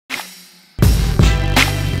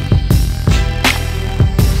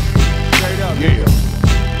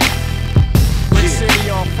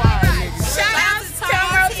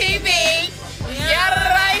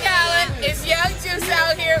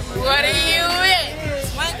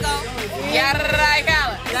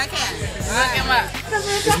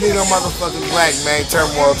It's me, no motherfucking black, man.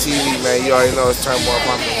 Turmoil TV, man. You already know it's Turmoil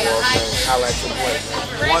Pumpkin World, man. I like to play,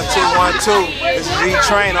 man. 1 2 1 2. This is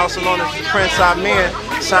E-Train, also known as the Prince Amen.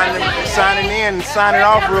 Signing in and signing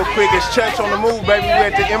off real quick. It's Church on the Move, baby.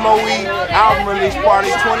 We're at the M.O.E. album release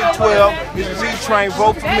party 2012. This is E-Train.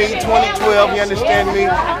 Vote for me 2012. You understand me?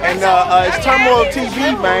 And it's Turmoil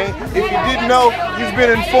TV, man. If you didn't know, you've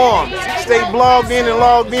been informed. Stay blogged in and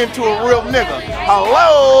logged in to a real nigga.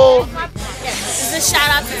 Hello. This is a shout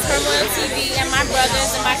out to Turmoil TV and my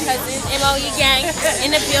brothers and my cousins, M.O.E. gang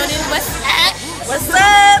in the building. What's up? What's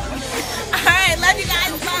up? Alright, love you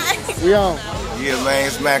guys. Bye. We on. Yeah, man,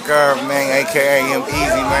 it's Mac Irv, man, aka M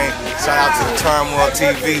Easy, man. Shout out to the Turmoil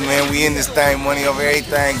TV, man. We in this thing, money over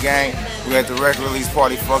everything, gang. We at the record release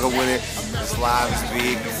party, fucking with it. It's live, it's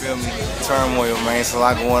big, you feel me? Turmoil, man, it's a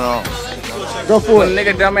lot going on. Go for it.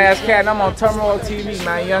 Nigga, dumbass cat, and I'm on Turmoil TV,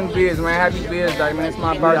 man. Young Biz, man. Happy Biz Day, man. It's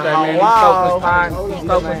my birthday, man. These folks was fine. These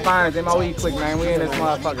folks was fine. M.O.E. click, man. We in this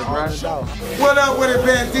motherfucker, bro. What up with it,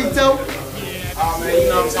 Bandito? Oh, man, you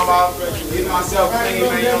know what I'm talking about? Getting myself clean,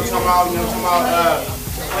 man. You know what I'm talking about?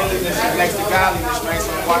 Cleanliness is next to godliness, man. So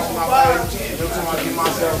I'm washing my face. You know what I'm talking about? Getting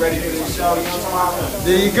myself ready for this show. You know what I'm talking about?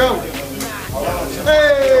 There you go.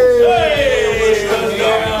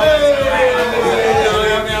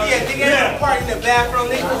 Party in the bathroom,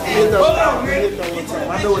 nigga.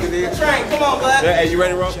 I know what it is. Train, come on, bud. Hey, you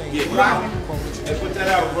ready, bro? Yeah. Hey, put that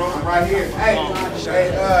out, bro. Right here. Hey,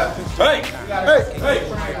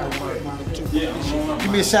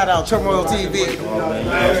 Give me a shout out, Turmoil TV.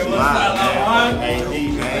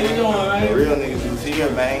 Real niggas is here,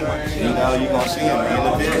 man. You know, you gonna see him in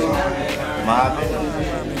the video. My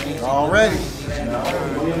opinion. Already.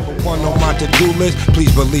 One on my to-do list,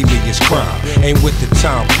 please believe me, it's crime. Ain't with the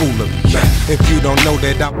time foolery. If you don't know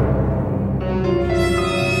that I